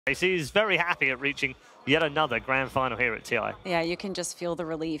He's very happy at reaching yet another grand final here at TI. Yeah, you can just feel the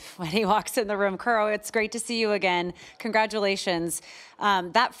relief when he walks in the room. Kuro, it's great to see you again. Congratulations.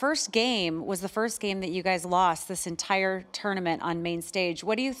 That first game was the first game that you guys lost this entire tournament on main stage.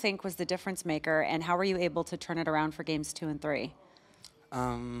 What do you think was the difference maker, and how were you able to turn it around for games 2 and 3?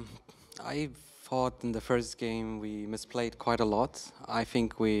 I thought in the first game we misplayed quite a lot. I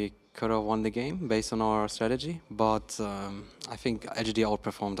think we could have won the game based on our strategy, but I think LGD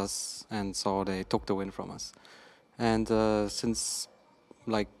outperformed us, and so they took the win from us. And since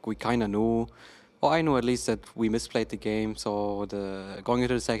we kind of knew, or I knew at least, that we misplayed the game, so going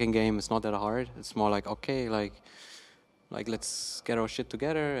into the second game is not that hard. It's more like, okay, let's get our shit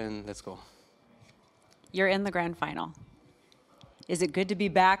together and let's go. You're in the grand final. Is it good to be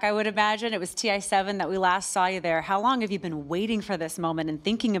back, I would imagine? It was TI7 that we last saw you there. How long have you been waiting for this moment and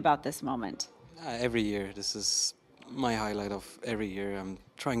thinking about this moment? Every year. This is my highlight of every year. I'm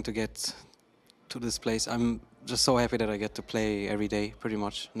trying to get to this place. I'm just so happy that I get to play every day, pretty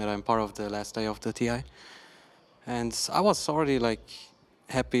much, that I'm part of the last day of the TI. And I was already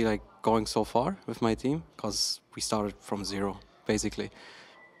happy going so far with my team, because we started from zero, basically.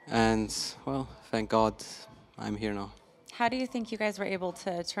 And, well, thank God I'm here now. How do you think you guys were able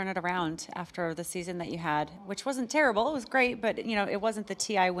to turn it around after the season that you had, which wasn't terrible, it was great, but it wasn't the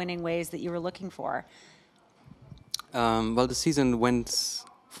TI winning ways that you were looking for? Well, the season went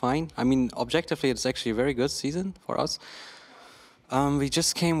fine. I mean, objectively, it's actually a very good season for us. We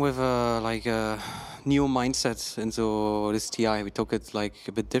just came with a new mindset into this TI. We took it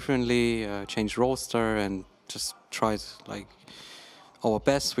a bit differently, changed roster, and just tried our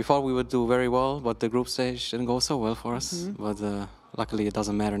best. We thought we would do very well, but the group stage didn't go so well for us. But luckily, it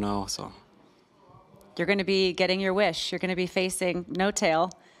doesn't matter now. So you're going to be getting your wish. You're going to be facing No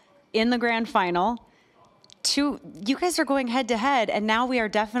Tail in the grand final. You guys are going head to head, and now we are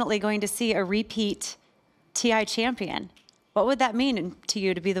definitely going to see a repeat TI champion. What would that mean to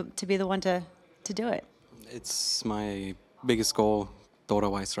you to be the one to do it? It's my biggest goal,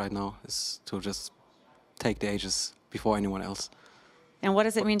 Dota-wise, right now, is to just take the Aegis before anyone else. And what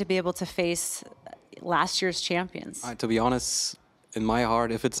does it mean to be able to face last year's champions? To be honest, in my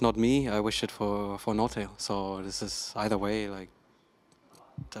heart, if it's not me, I wish it for No Tail. So this is either way,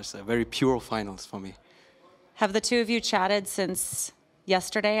 there's a very pure finals for me. Have the two of you chatted since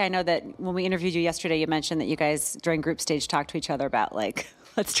yesterday? I know that when we interviewed you yesterday, you mentioned that you guys during group stage talked to each other about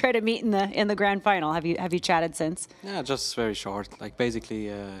let's try to meet in the grand final. Have you chatted since? Yeah, just very short. Basically,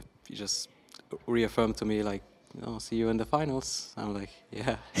 you just reaffirmed to me see you in the finals. I'm like,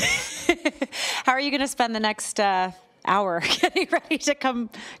 yeah. How are you going to spend the next hour getting ready to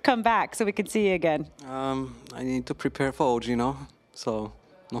come back so we can see you again? I need to prepare for OG now, so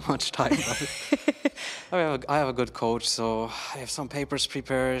not much time. I have a good coach, so I have some papers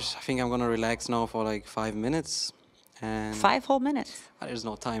prepared. I think I'm going to relax now for 5 minutes. And 5 whole minutes? There's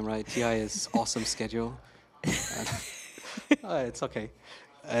no time, right? TI is awesome schedule. It's okay.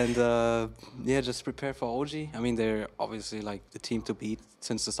 And yeah, just prepare for OG. I mean, they're obviously the team to beat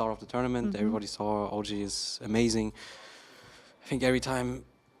since the start of the tournament. Everybody saw OG is amazing. I think every time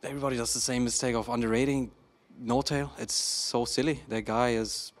everybody does the same mistake of underrating No Tail. It's so silly. That guy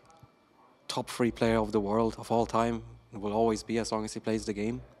is top 3 player of the world of all time. It will always be as long as he plays the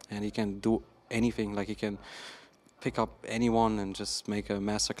game. And he can do anything. He can pick up anyone and just make a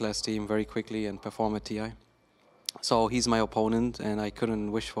masterclass team very quickly and perform at TI. So he's my opponent, and I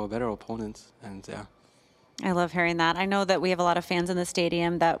couldn't wish for a better opponent. And yeah, I love hearing that. I know that we have a lot of fans in the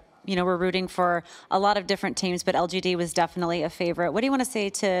stadium that we're rooting for a lot of different teams, but LGD was definitely a favorite. What do you want to say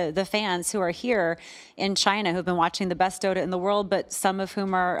to the fans who are here in China who've been watching the best Dota in the world, but some of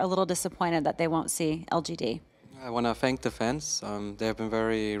whom are a little disappointed that they won't see LGD? I want to thank the fans. They have been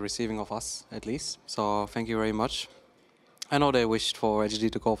very receiving of us, at least. So thank you very much. I know they wished for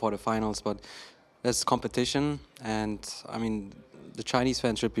LGD to go for the finals, but there's competition, and I mean, the Chinese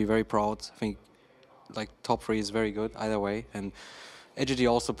fans should be very proud. I think top 3 is very good either way, and LGD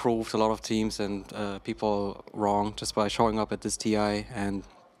also proved a lot of teams and people wrong just by showing up at this TI, and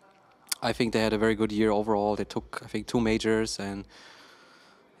I think they had a very good year overall. They took, I think, 2 majors, and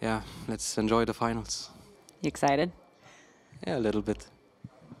yeah, let's enjoy the finals. You excited? Yeah, a little bit.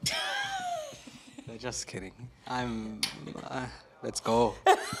 Just kidding. Let's go.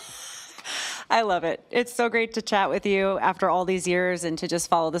 I love it. It's so great to chat with you after all these years and to just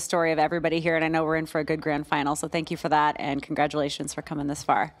follow the story of everybody here. And I know we're in for a good grand final. So thank you for that. And congratulations for coming this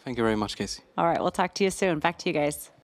far. Thank you very much, Casey. All right. We'll talk to you soon. Back to you guys.